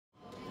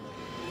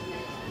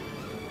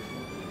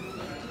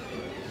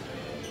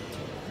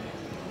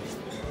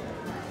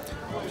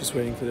Just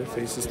waiting for their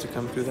faces to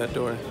come through that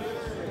door.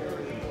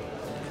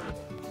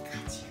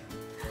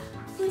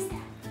 Who's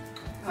that?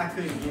 I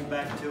couldn't get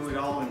back to it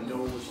all and the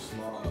door was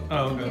locked.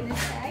 Oh, I'm gonna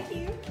tag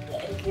you.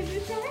 I'm gonna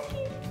tag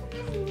you.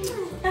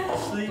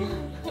 See?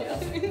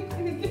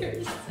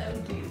 You're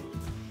so cute.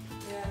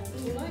 Yeah,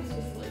 he likes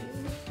to sleep.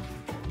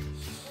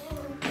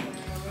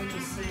 Let me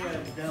see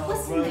that dog.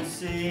 What's in there?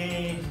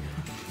 See.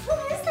 Who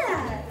is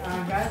that? I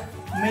got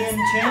me and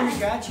Chandy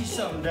got you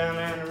something down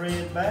there in the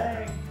red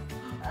bag.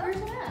 Where's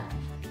that?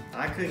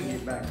 I couldn't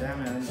get back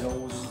down there and the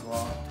door was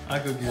locked. I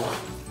could get it.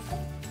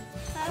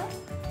 Huh?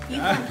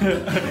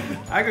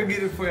 I could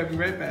get it for you. I'll be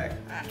right back.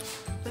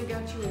 They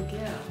got you a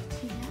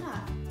gift.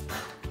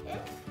 Yeah.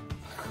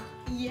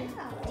 Yeah.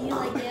 Do you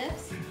like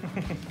gifts?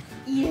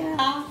 Yeah. You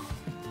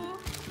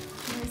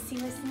wanna see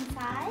what's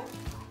inside?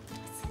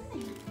 What's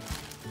in there?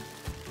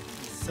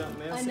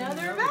 Something else.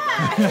 Another in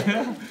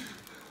bag.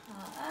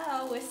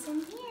 Uh-oh, what's in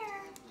here?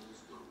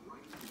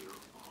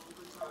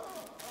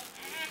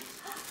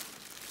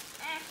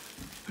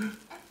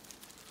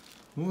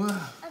 Wow.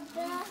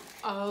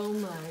 Oh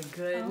my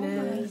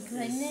goodness. Oh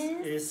my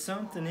goodness. It's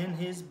something in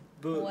his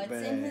book What's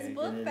bag. in his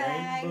book and it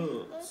bag?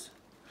 Ain't books.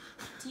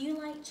 Do you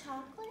like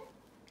chocolate?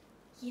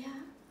 Yeah,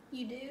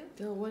 you do?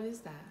 Dylan, what is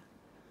that?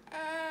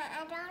 I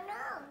don't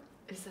know.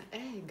 It's an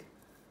egg.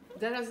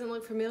 That doesn't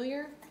look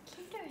familiar? A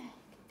Kinder Egg.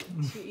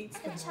 She eats A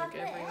them like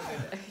chocolate every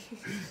other egg. day.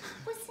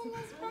 What's in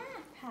his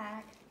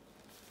backpack?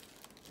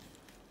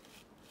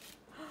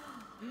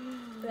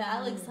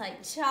 That looks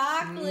like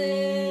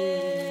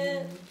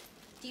chocolate.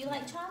 Do you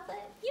like chocolate?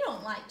 You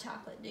don't like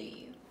chocolate, do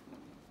you?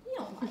 You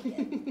don't like it.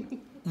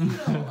 You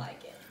don't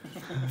like it.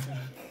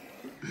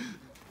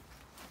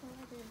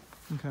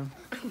 Okay.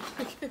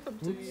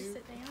 Do you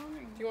Sit down or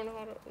do you want to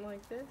hold it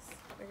like this?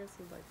 I guess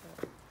you'd like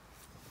that.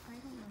 I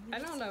don't know. I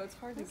don't know. It's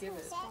hard to give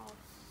it.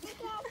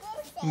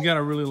 You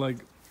gotta really like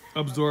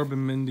absorb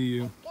him into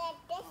you.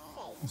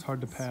 It's hard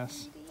to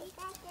pass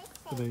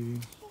the baby.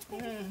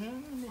 Let me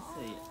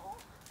see it.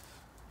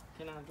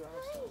 Can I draw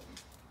something?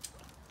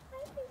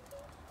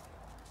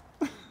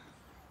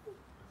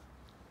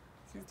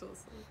 He's still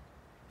asleep.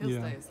 He'll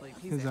Yeah. stay asleep.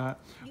 He's His eye. out.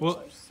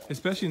 Well,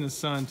 especially in the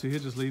sun too. He'll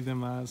just leave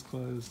them eyes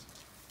closed.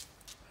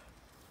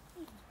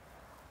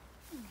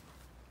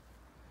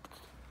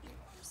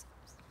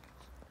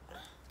 I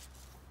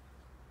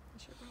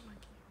should brought my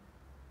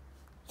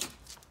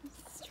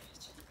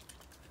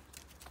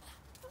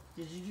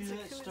Did you do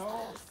that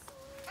star?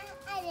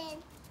 I did.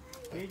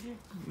 Did you?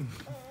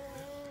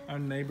 Our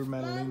neighbor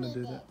Madalena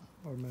did it.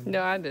 Or Madalena.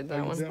 No, I did that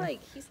Oh, one. you did?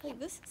 He's like,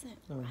 this isn't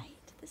Oh. right.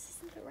 This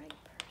isn't the right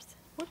person.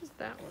 What is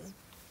that one?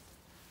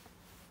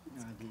 I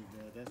did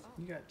that. That's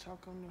You got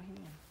chalk on your hand.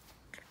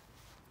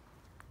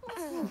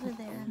 What's over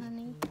there,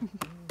 honey?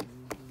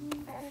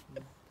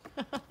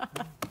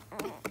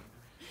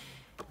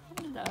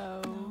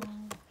 No.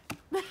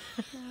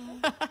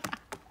 Sorry,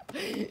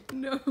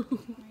 No. baby.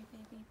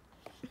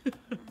 Not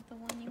the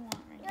one you want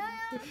right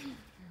now.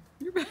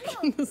 You're back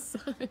in the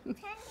sun.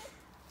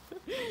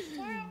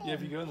 Yeah,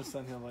 if you go in the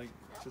sun, he'll like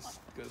just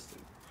go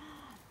sleep.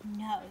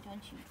 No,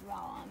 don't you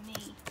draw on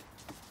me.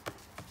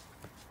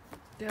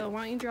 Dale,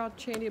 why don't you draw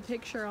Chandy a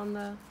picture on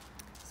the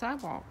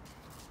sidewalk?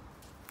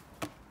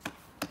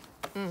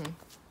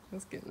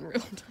 That's getting real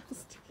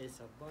dusty. it's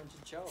a bunch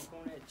of chalk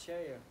on that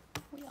chair.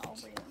 We all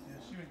real.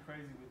 She went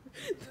crazy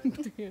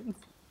with Pants.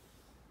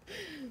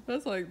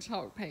 That's like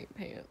chalk paint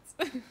pants.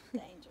 Dangerous.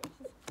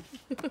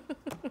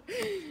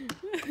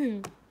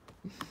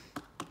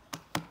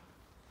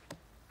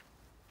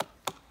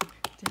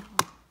 Dale,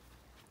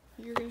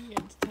 you're gonna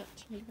get to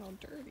touch me all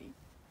dirty.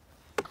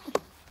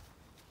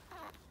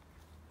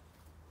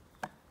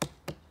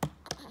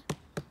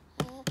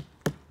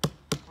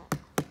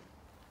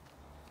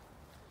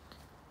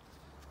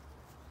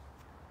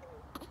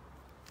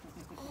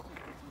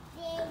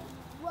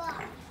 What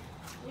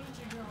did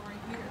you draw right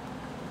here?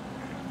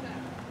 What's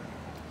that?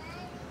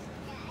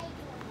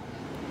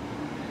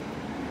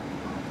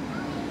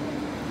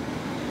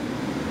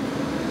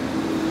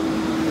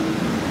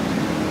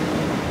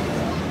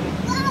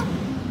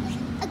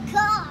 A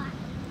car.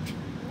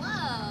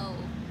 Whoa.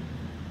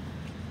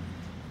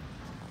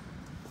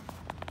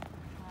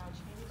 Wow,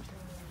 Chandy's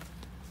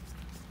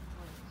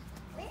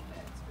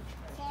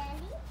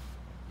Candy?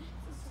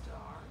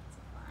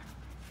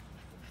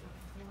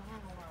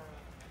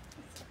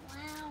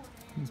 Wow.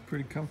 He's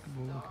pretty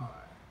comfortable looking.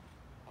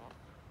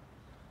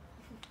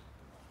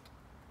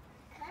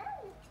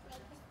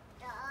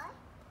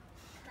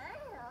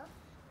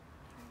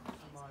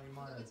 Somebody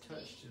might have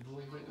touched it a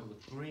little bit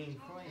with green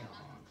crayon.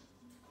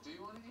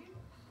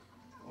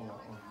 Or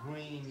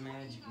green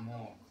magic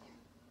marker.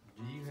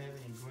 Do you have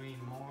any green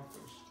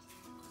markers?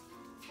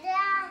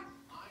 Yeah,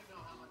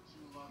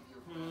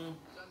 Hmm.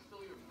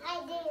 I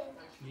do.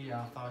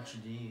 Yeah, I thought you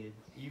did.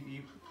 You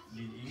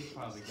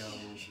probably got a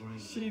little green.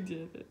 She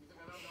did it.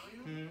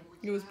 Hmm.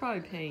 It was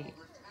probably paint.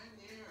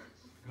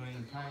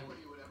 Green paint.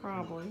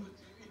 Probably.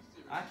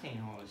 I can't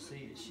hardly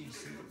see it. She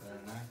see it better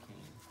than I can.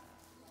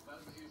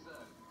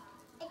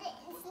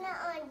 It's not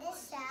on this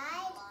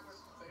side.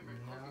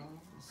 No,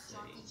 let's see.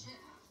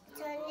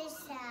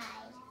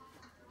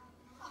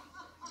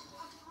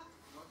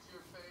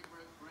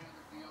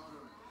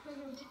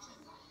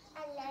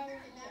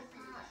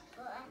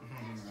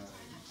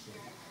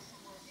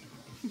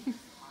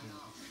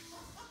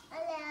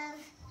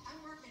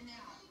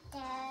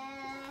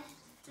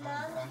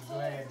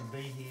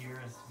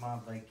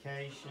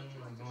 fishing.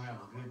 We're gonna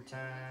have a good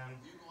time,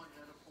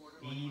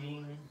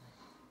 eating,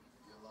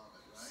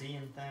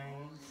 seeing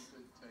things.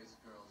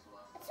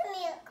 It's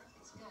milk.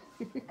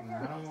 And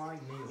I don't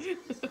like milk.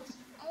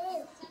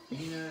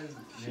 You know,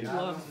 that I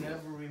don't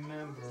never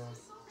remember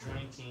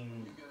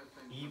drinking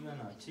even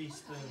a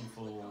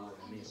teaspoonful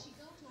of milk.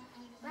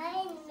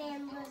 I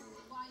remember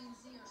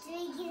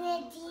drinking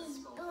a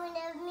teaspoon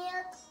of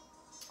milk.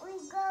 We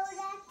go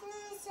back to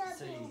the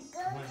shop and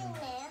go in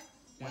there.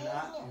 I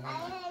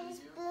had a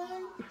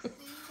spoon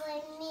for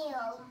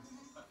milk,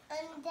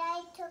 and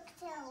I took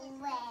it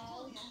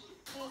away.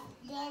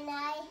 Then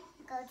I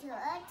go to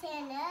Ute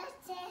and I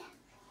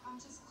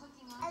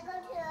go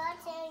to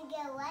Ute and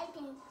get wipe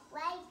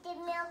the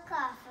milk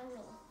off of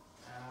me.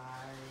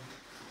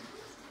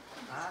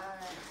 I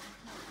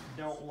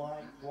don't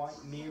like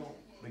white milk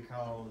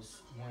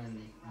because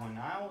when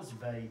I was a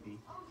baby,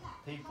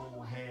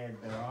 people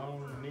had their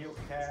own milk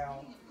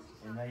cow,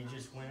 and they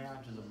just went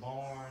out to the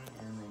barn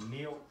and they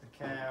milked the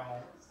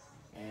cow,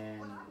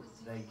 and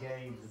they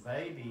gave the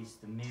babies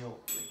the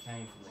milk that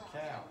came from the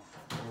cow.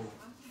 Well,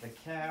 the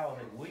cow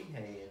that we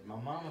had, my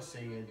mama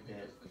said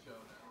that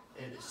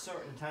at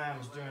certain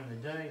times during the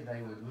day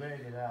they would let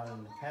it out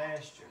in the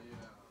pasture.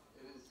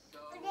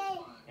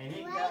 And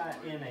it got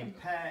in a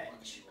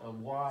patch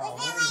of wild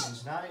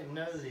onions, and I didn't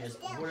know this,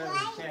 but whatever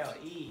the cow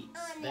eats,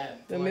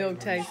 that The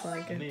milk flavors tastes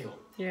like it. milk.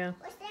 Yeah.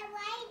 What's that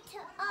white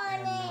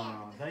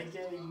on And they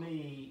gave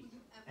me,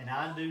 and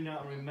I do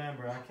not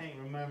remember, I can't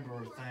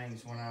remember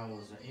things when I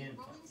was an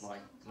infant,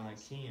 like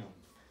him.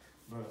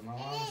 But my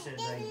mom said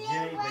they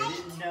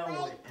didn't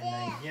know it, and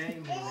they gave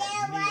me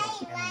that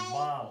milk in a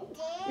bottle.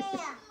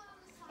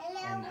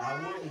 And I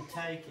wouldn't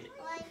take it,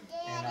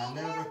 and I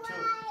never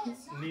took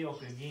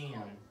milk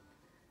again.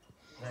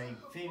 They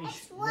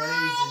finished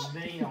raising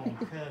me on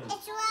Coke.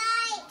 It's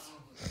white.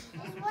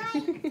 It's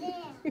white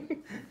there.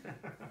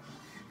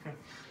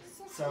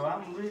 So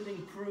I'm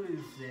living proof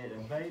that a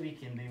baby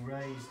can be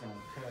raised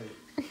on Coke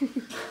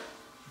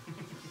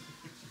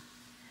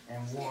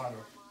and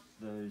water.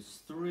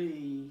 Those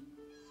three,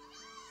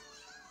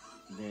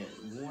 that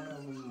one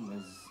of them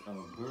was a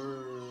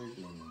bird,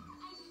 and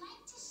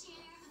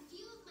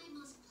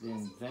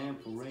then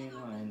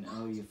Vampirina, and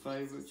your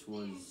favorites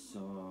was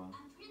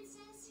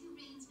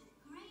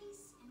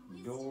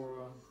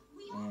Dora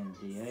and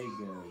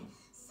Diego.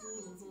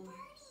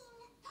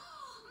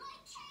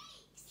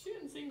 She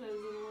hadn't seen those in a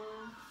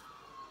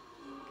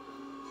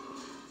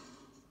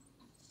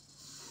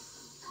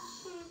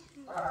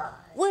while.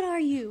 What are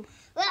you?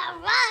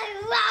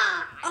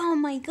 Oh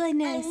my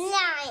goodness.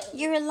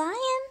 You're a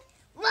lion?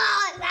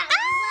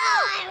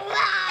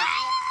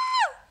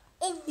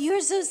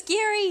 You're so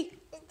scary.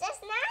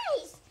 That's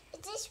nice.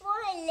 It just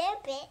wants a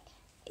little bit.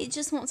 It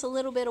just wants a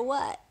little bit of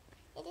what?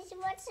 It just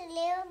wants a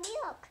little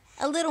milk.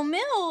 A little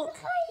milk?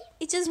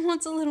 It just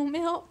wants a little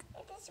milk.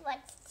 It just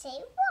wants to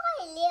say,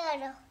 why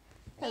little?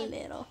 A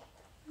little.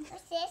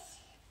 What's this?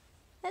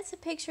 That's a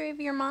picture of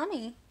your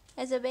mommy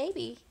as a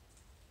baby.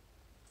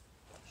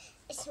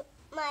 It's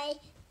my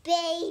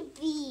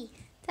baby.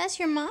 That's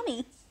your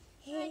mommy.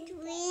 It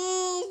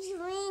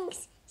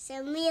drinks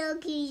some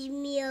milky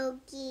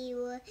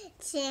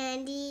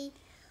Chandy.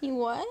 You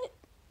what?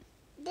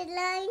 The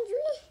lion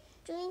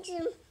drinks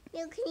some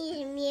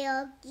milky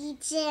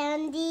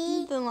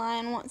Chandy. The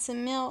lion wants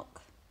some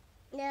milk.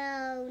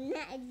 No,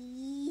 not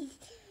these.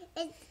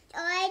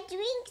 I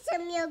drink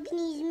some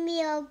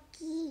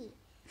milky.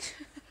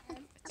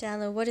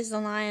 Della, what does the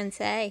lion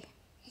say?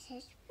 It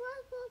says, wah,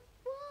 wah,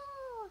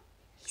 wah.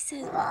 He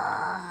says,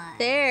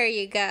 there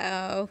you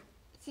go.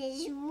 It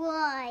says,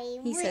 why?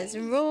 He says,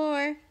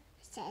 roar. It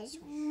says,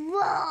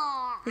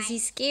 roar. Is he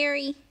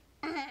scary?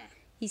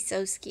 He's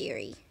so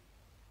scary.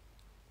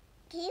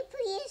 Can you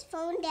put his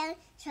phone down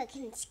so I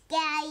can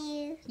scare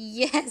you?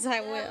 Yes,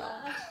 I will.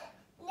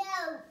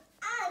 No,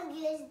 I'm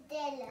just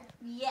Della.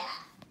 Yeah.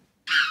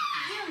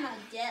 You're my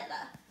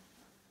Della.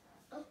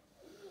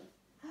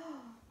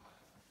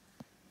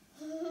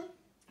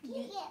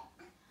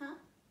 Huh?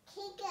 Can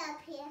you get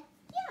up here?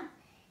 Yeah.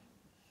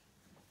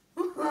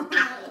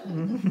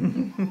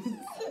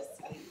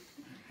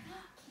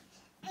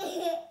 Can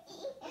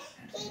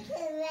you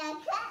come back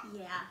up?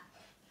 Yeah.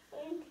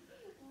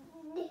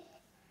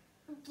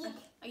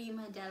 Are you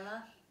my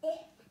Della?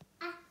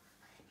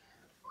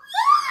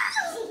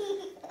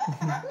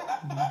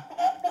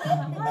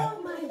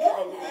 Oh my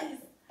goodness.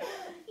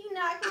 You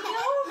knocked me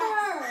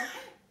over.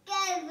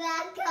 Get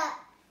back up.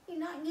 You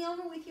knocked me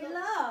over with your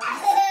love.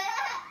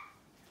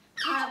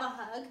 Can I have a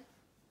hug?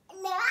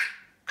 No.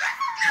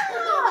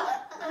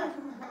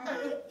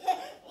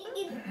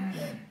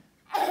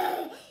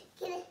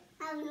 Can I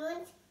have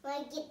one when I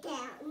get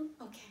down?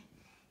 Okay.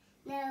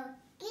 No.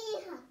 Give me a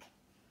hug.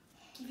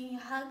 Give you a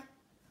hug?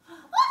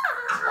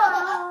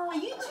 Oh,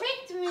 you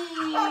tricked me.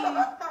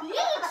 You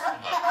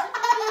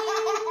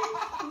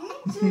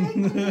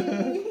tricked me.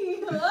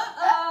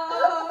 Uh-oh.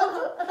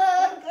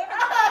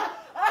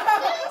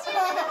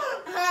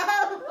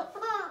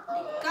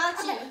 Got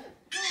you.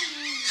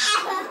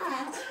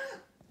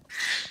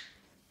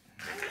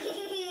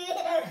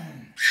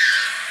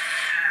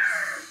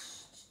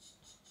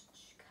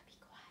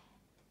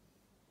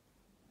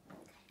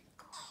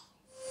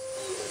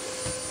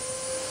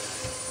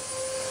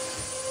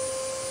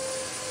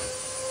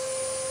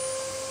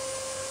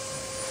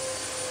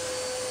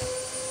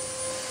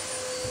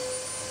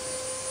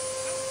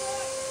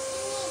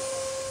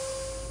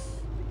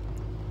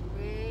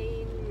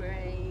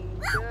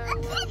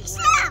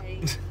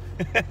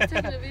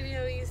 Taking a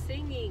video of you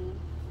singing.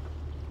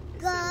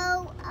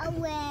 Go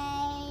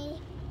away.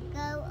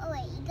 Go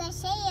away. You gotta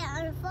say it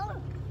on the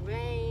phone.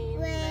 Rain,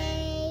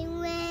 Rain,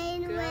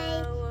 rain, go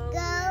rain. Go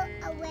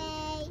away.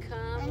 away.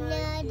 Come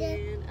Another again,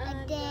 day.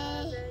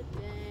 another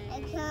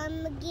And day.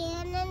 come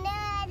again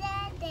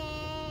another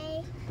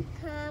day.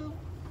 Come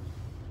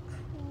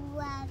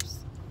crops.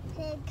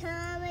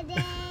 Come a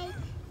day.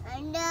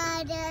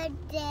 Another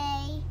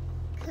day.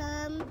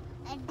 Come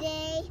a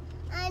day.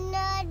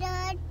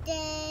 Another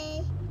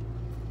day.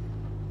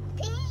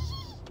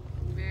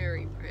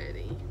 Very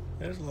pretty.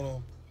 There's a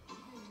little.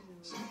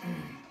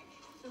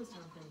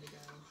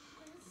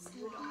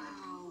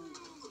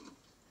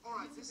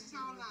 Alright, this is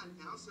our land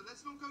now, so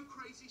let's not go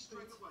crazy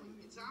straight away.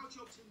 It's our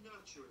job to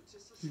nurture it, to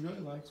He sustain really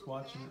likes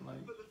watching it, like,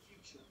 for the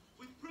future.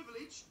 With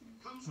privilege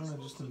comes I don't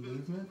know, just the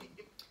responsibility. movement.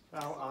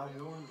 I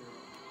wonder.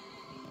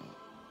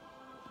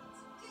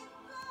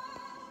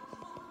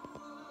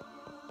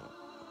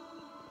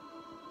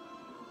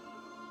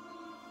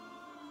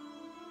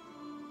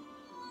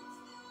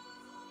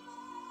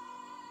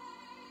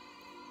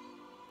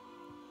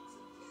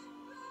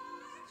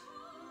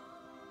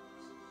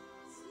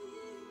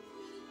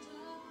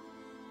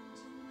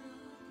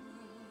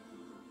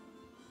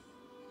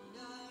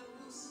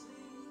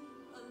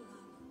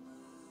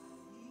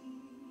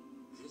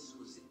 This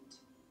was it.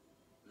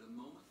 The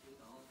moment it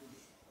all began.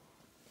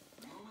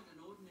 The moment an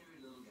ordinary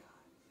little guy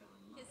fell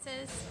in love. It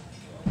says,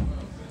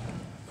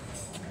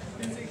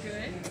 Is it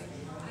good?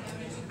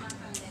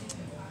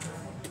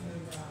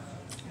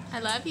 I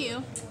love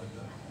you.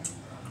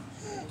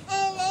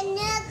 And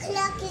another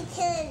clock it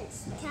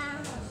turns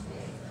down.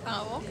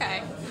 Oh,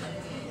 okay.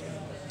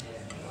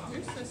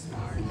 You're so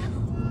smart.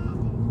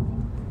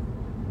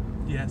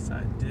 Yes,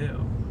 I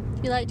do.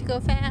 Do you like to go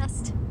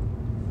fast?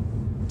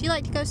 Do you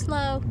like to go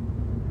slow?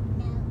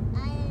 No,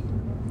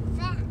 I'm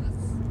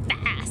fast.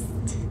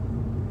 Fast.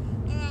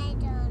 And I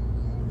don't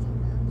need to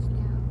go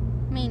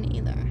slow. Me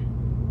neither.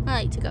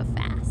 I like to go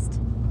fast.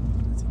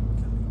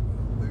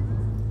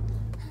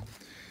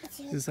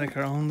 It's like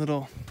our own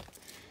little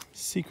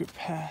secret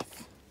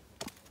path.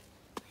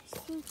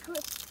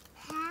 Secret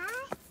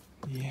path?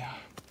 Yeah.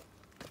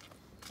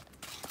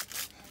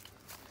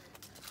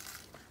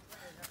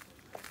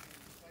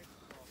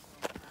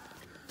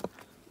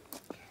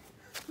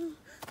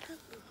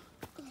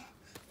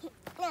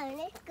 No,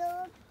 let's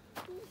go.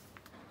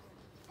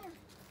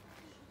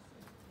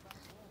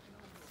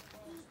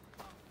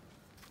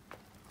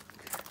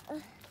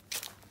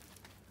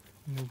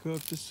 And we'll go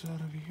up this side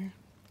over here.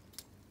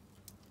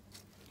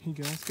 Here you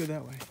go, let's go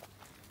that way.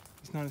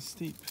 It's not as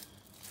steep.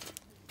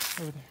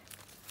 Over there.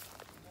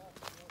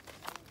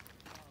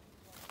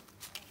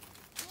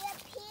 Get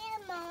up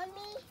here,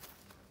 Mommy.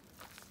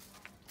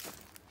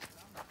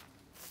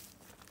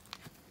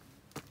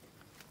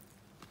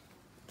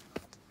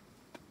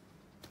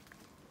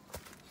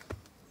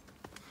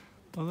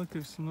 Oh look,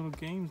 there's some little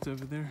games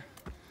over there.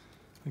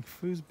 Like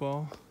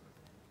foosball.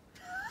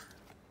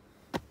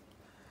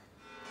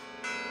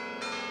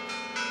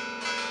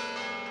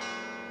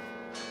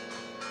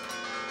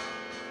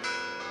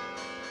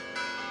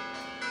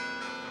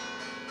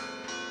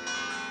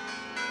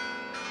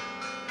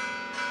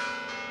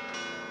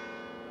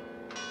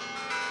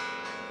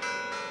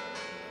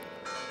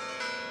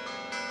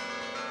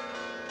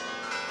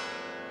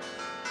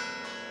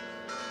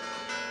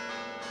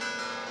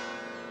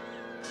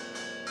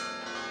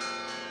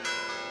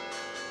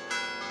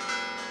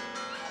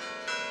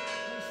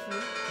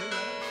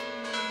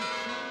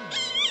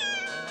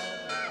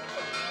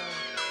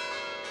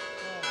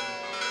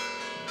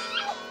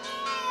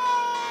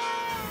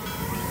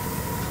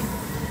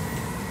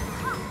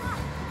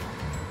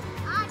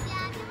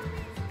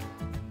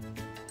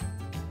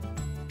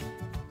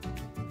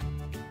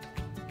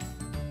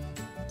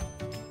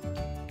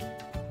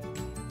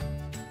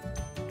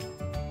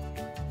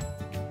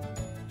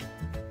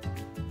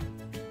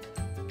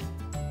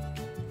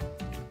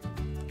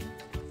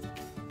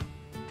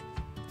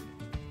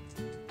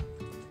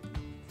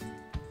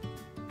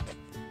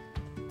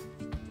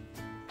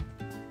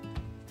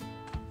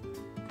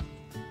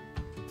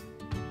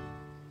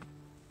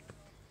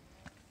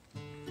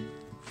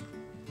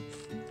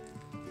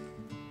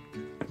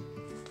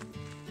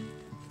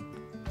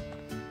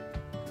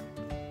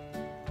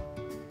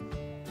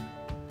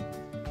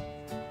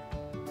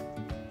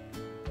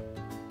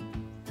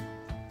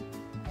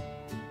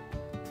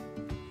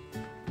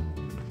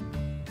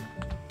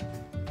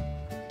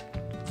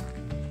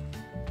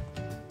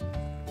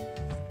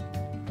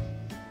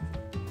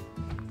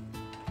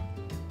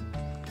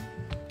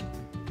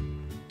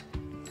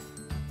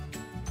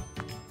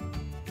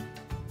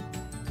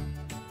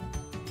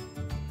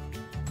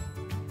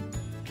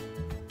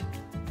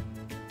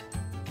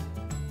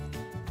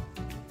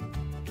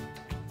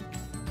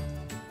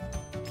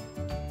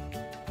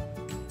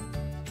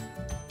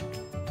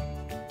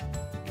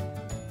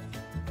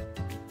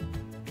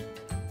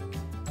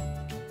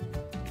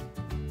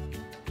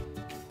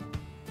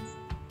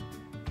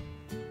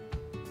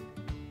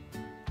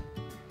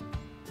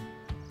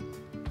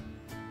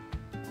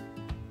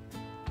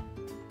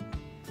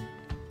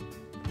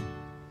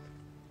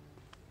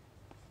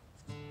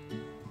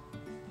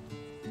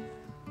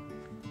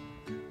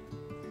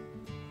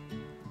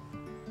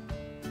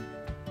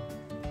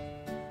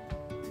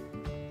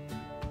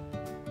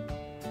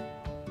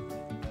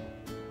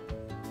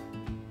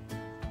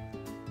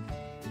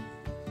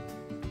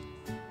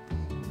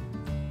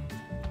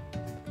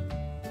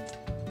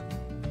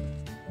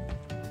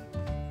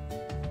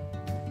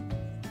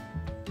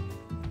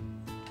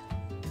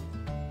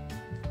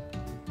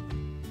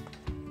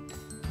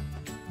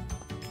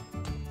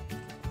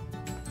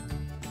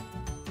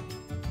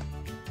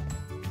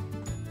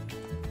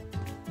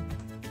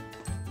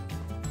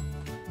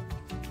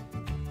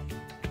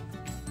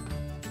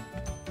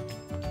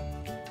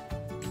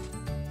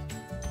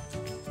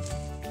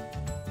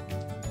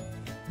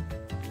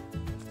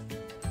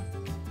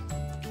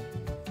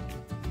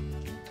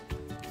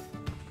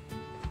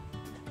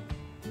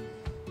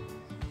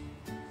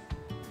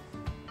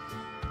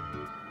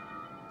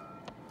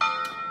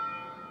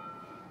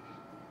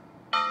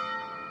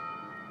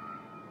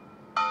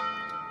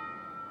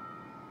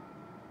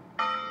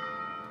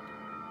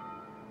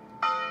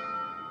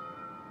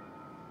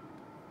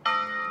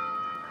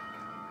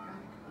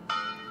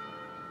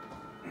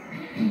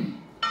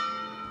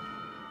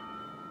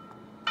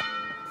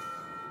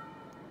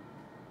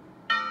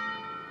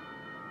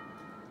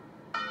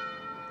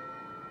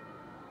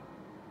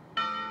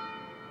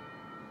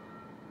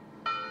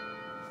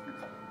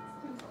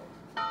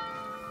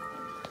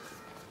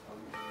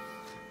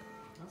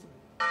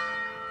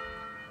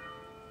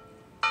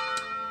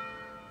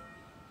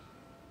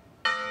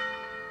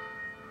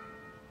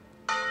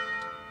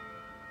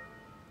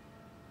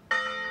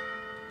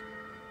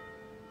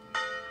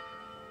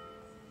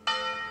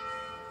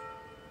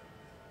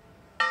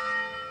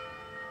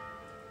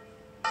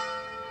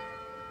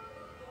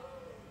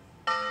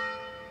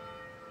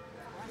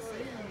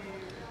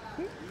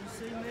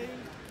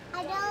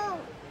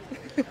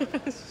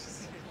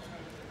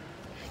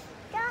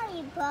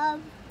 Sorry,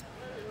 Bob.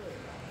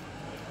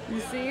 You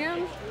see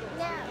him?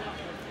 No.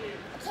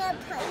 I can't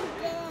put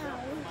it down.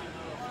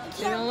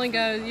 It only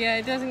goes, yeah,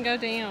 it doesn't go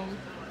down.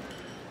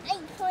 I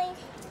point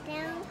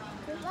down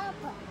to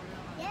Papa.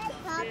 Yes,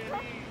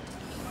 Papa.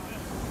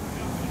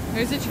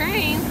 There's a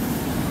train.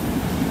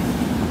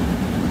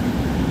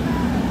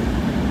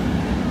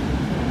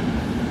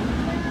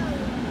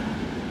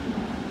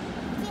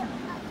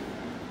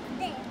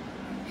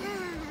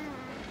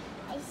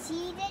 I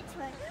see the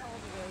truck.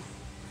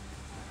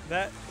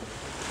 That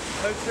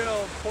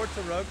Hotel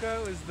Puerto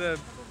Rico is the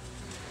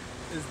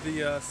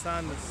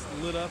sign that's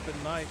lit up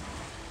at night.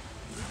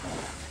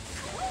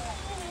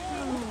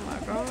 Oh my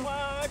God.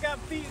 Wow, I got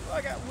wet feet.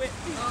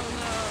 Oh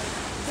no.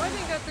 Why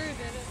didn't it go through,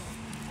 did it?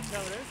 No,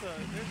 there's a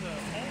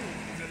hole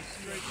that goes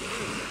straight through.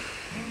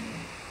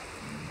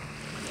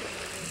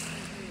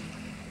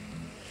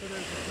 So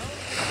there's a tunnel on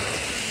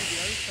the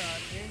other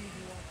side, and you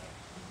can walk up.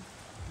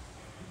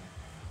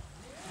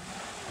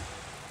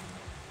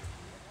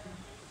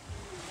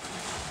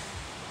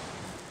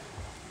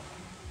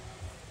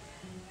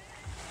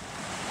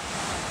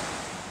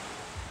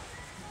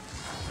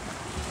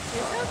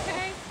 It's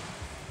okay.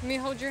 Let me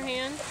hold your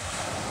hand.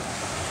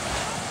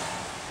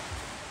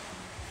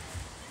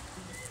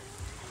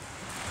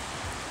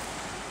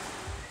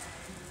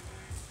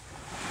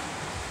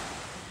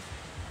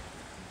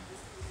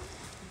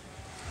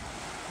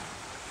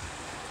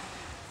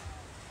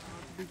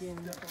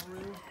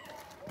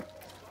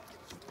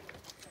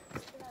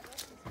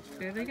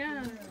 There they go.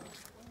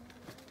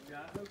 Yeah,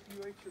 I hope you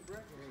ate your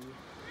breakfast.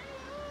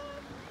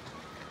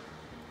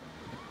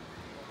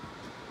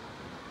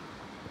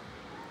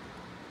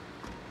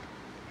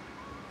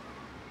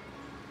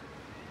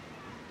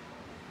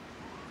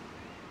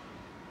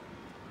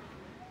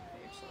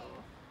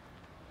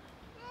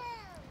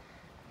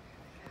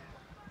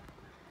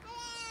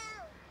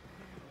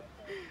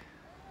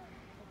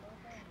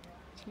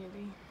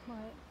 Chandy,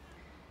 What?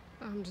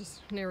 I'm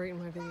just narrating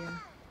my video.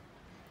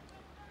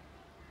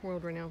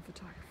 World-renowned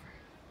photographer.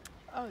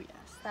 Oh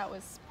yes, that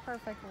was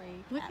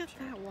perfectly Look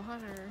captured. at that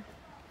water.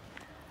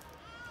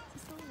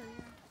 It's just over,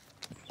 yeah.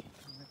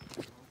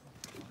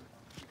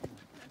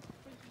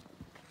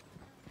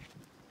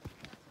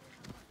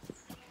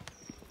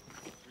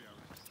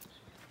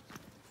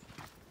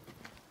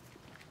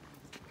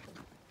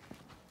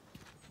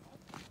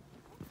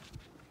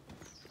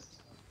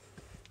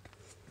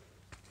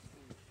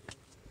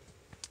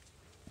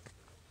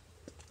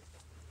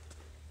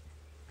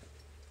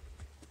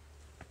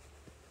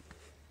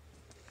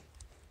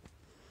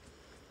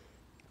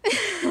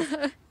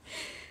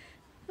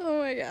 Oh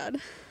my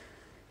God.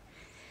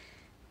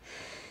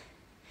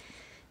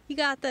 You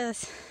got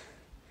this.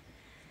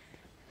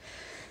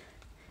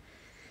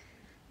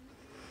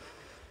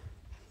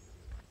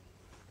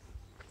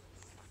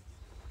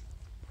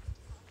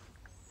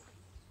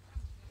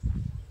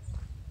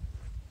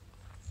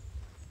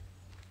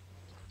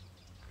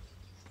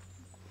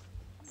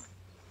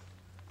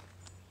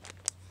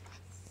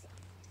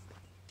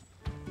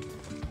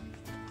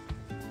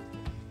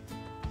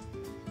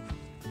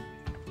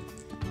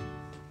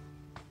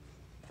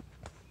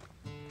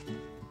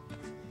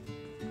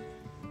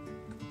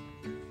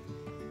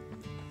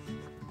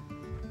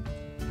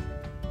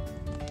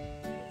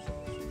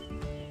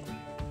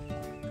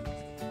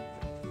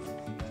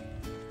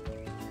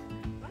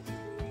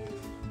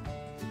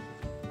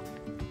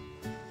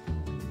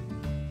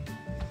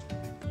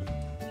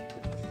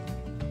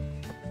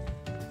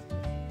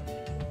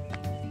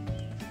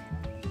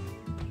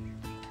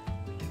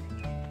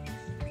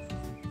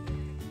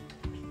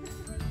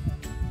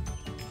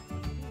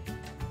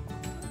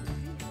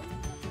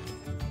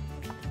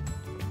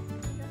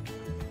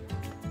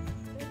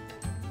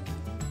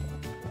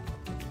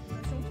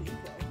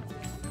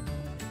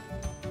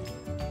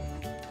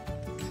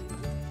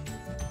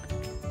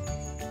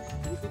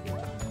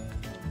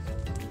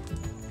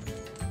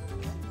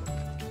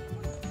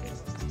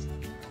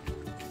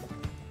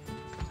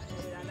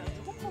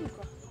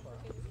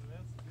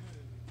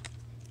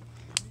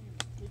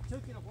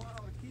 Took it a while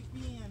to kick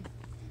in.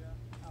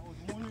 I was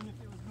wondering if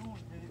it was going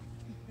to.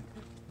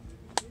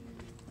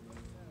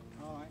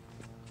 All right.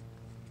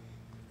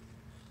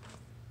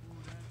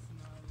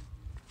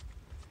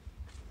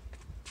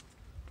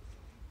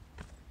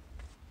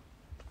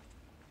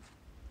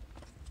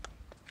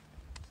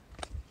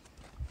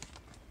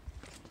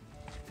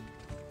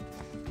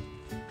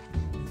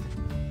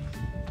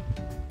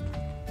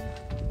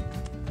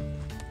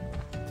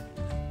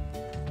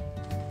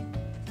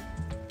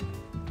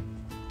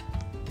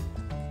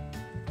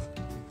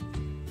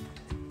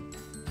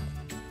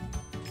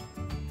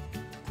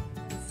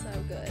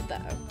 Good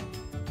though.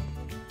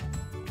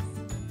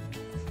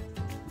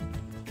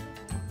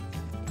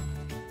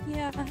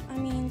 Yeah, I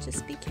mean,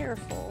 just be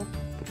careful.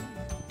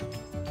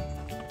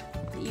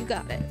 You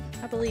got it.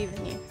 I believe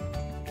in you.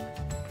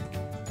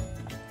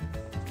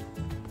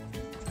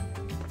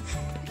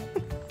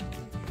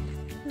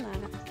 Nah.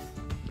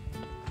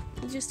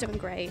 You're just doing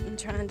great and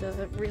trying to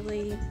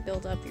really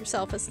build up your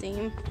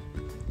self-esteem.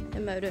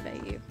 and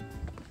motivate you.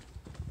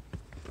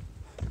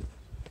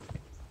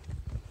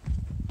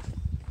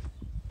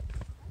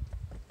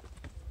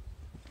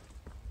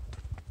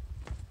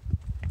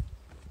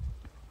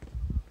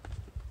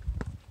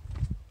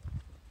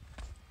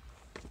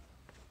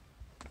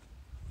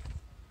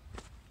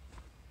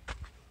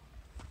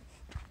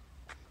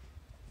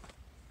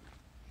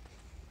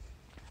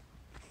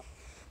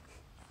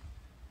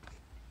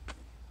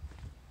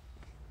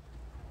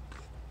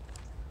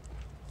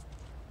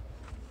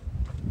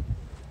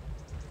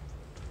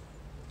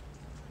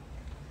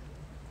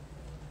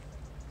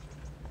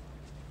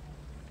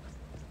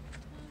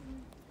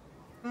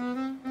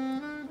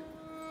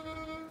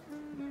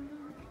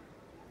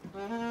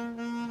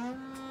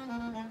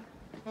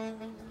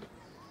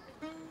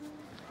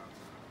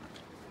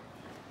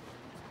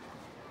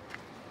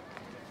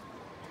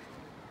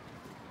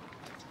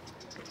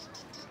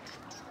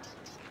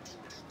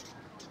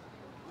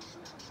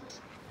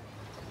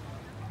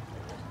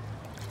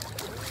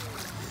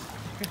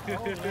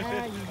 Oh,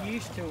 now you're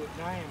used to it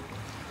now.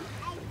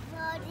 I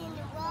float in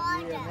the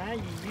water. Yeah, now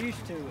you're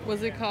used to it.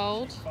 Was it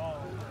cold?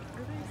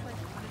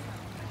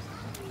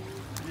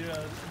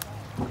 Yeah.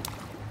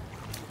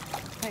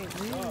 Hey,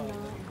 we will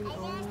not be on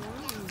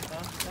one.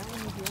 That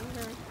one's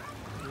younger.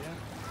 Yeah.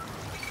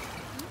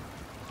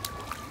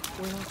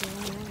 We're not the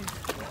only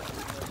one.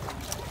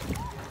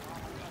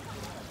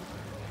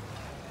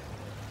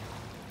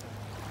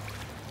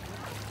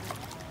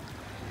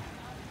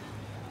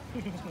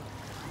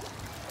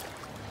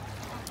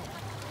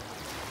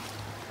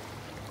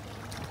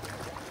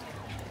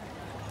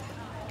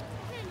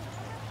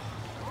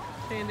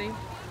 Chandy,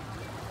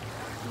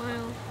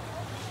 smile.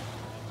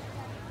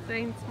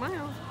 Zane,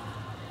 smile.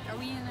 Are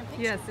we in a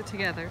picture? Yes,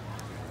 together.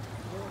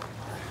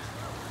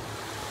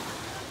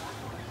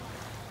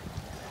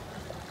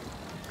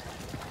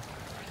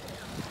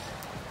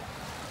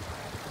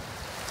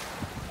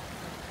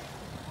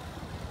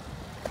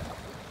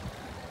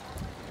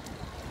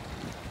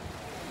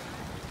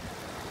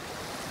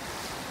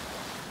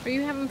 Are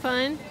you having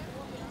fun?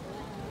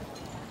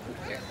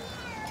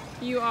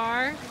 You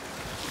are?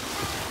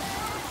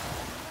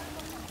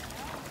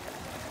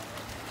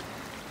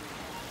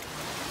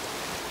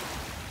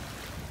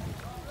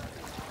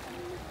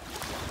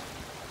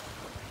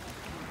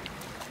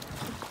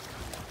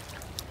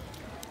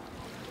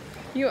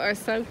 You are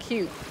so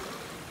cute.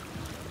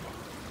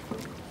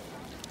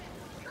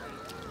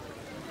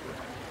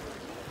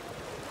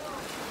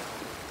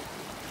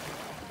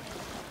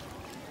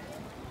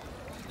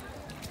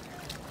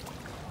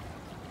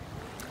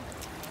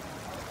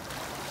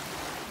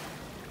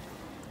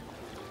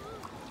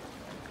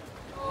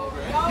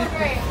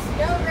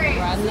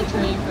 Riding the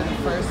train for the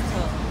first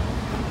time.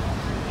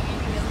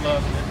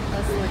 Love it.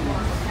 That's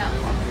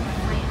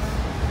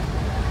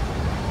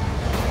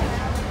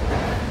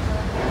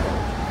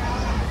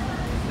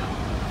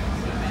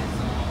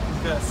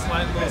Got a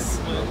slight little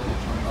slip.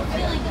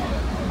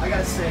 I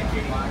gotta say,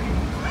 Katie,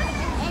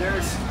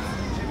 there's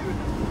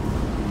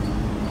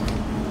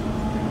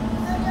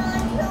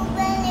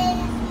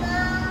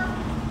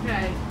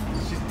okay.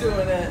 she's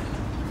doing it.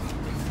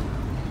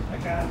 I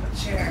got a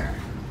chair.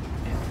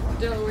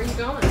 Dylan, where are you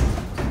going?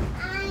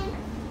 I'm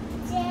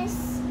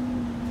just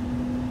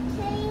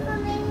cleaning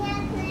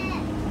up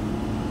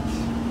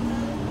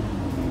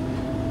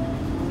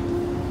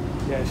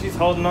Yeah, she's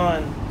holding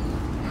on. I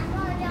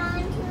hold on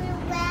to the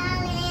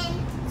railing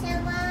so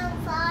it won't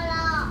fall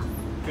off.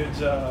 Good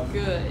job.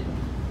 Good.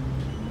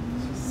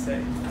 She's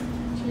safe.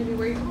 Chandy,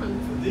 where are you going?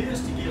 For this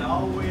to get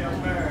all the way up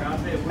there, I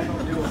bet we're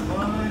gonna do a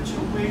bunch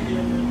of wiggling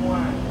and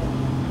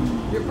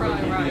whining. You're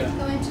probably right. Yeah.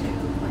 Going to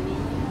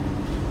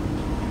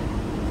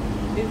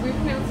Did we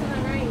pronounce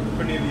that right?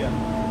 Cornelia.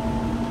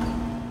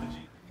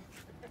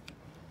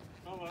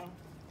 Hello.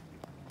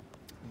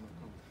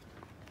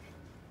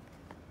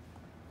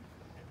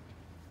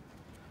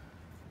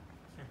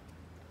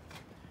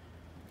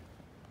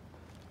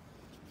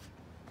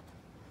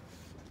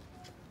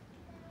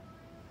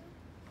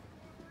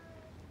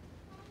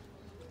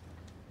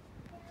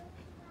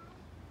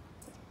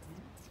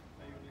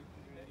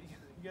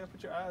 You gotta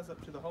put your eyes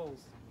up to the holes.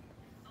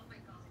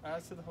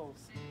 Eyes to the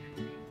holes.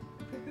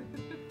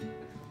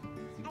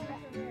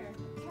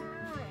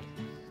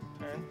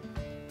 Turn.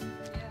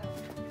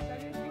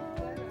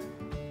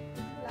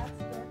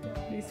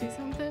 Do you see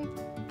something?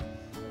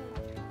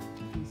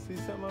 You see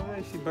something over there?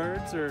 You see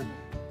birds or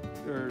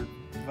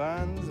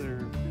vines or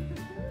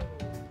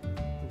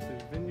is there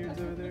vineyards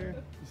over there?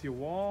 You see a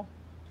wall?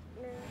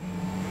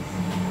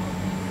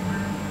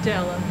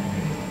 Jella,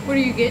 what are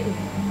you getting?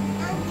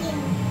 I'm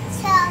getting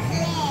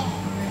chocolate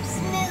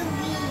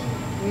smoothie.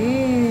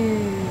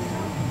 Mmm.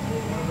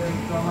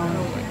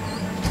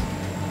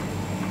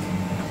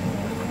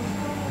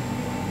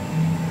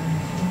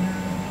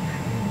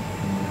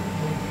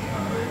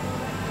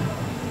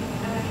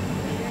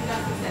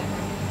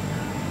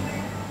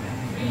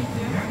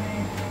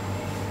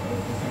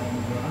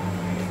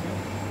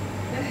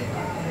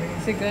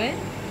 Is it good?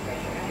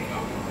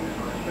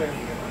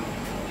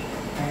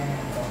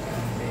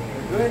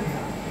 Good?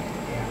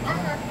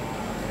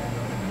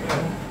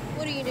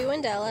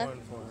 doing, Della?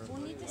 One for her.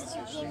 We need to get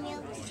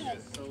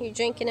milkshake. You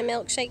drinking a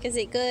milkshake? Is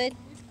it good?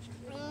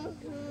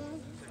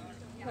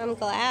 I'm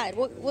glad.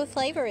 What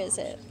flavor is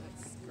it?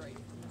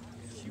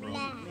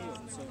 Black.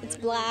 It's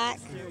black.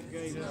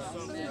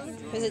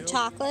 Is it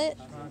chocolate?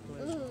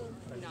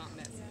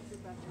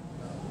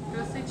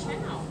 Go say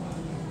ciao.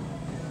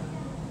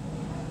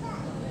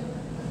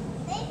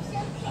 It's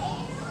okay.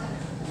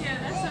 Yeah,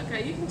 that's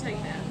okay. You can take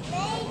that.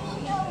 Maybe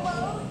you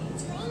won't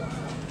drink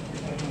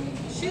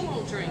it. She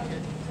won't drink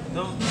it.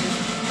 Don't.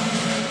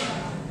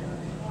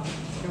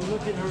 Go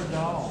look at her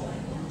doll.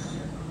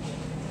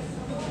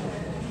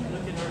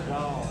 Look at her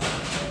doll.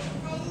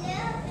 I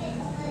love it.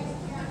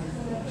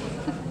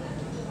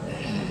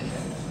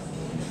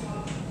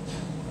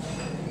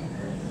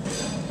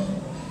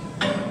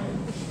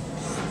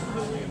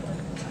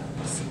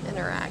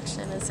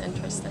 Interaction is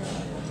interesting.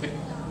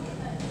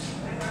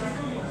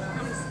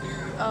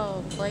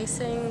 Oh,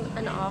 placing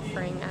an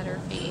offering at her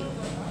feet.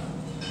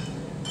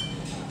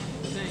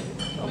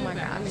 Oh my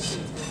gosh.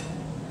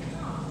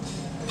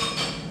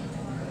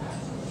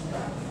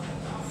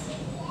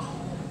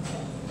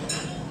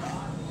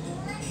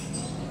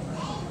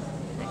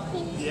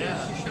 Yeah.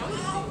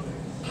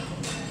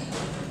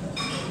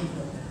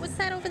 What's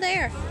that over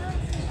there?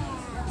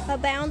 A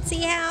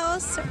bouncy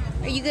house?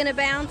 Are you gonna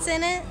bounce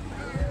in it?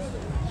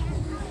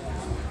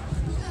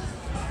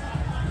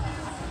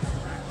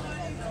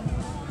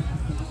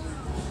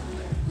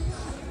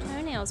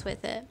 Toenails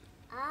with it.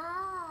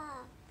 Ah.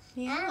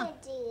 Yeah.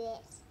 I do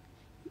it.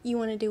 You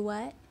want to do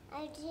what?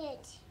 I did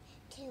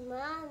to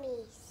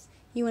mommy's.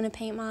 You want to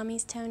paint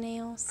mommy's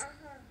toenails?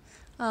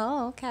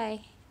 Oh,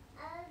 okay.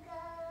 I'll go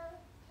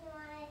to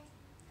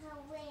her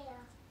wheel.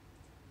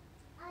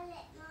 I'll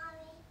let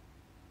mommy.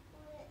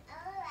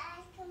 I'll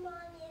ask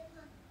mommy if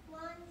she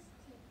wants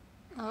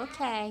to.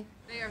 Okay.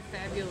 They are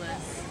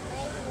fabulous.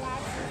 My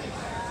glasses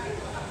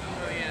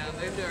Oh yeah,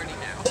 they're dirty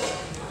now.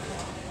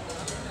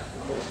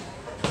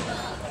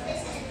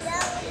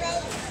 don't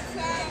make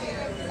fun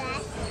of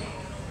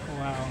glasses.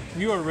 Wow.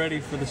 You are ready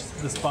for the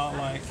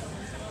spotlight.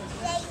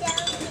 They don't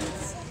get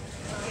sun.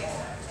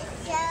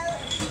 So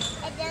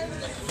I don't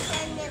get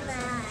sun in my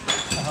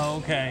eyes. Oh,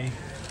 okay.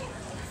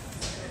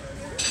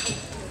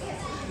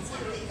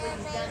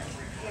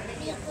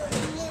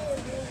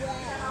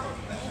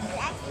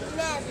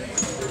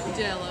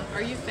 Della,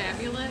 are you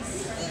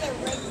fabulous?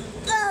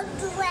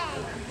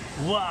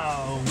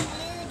 Wow.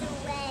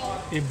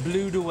 It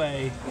blew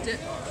away.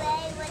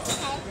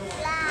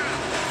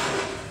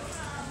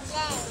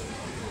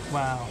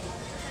 Wow.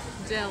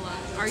 Della,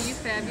 are you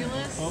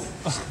fabulous? Oh.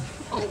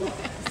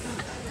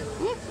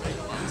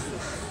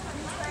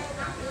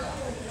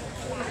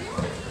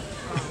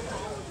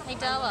 Hey,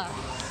 Della.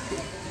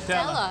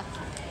 Della.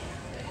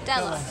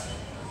 Della.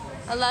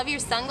 I love your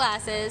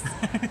sunglasses.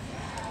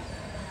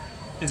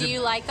 Is Do it-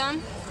 you like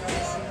them?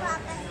 Hello,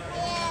 Papa.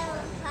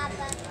 Hello,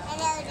 Papa.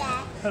 Hello,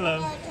 Dad.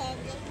 Hello. Hello,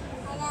 Candy.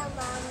 Hello,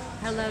 Mom.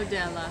 Hello,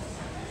 Della.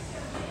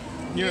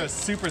 You're a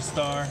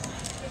superstar.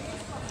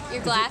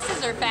 Your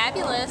glasses are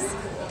fabulous.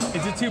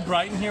 Is it too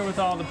bright in here with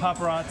all the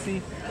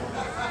paparazzi?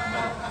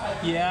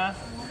 Yeah?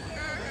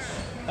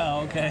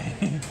 Oh, okay.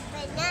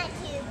 But not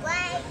too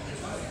bright.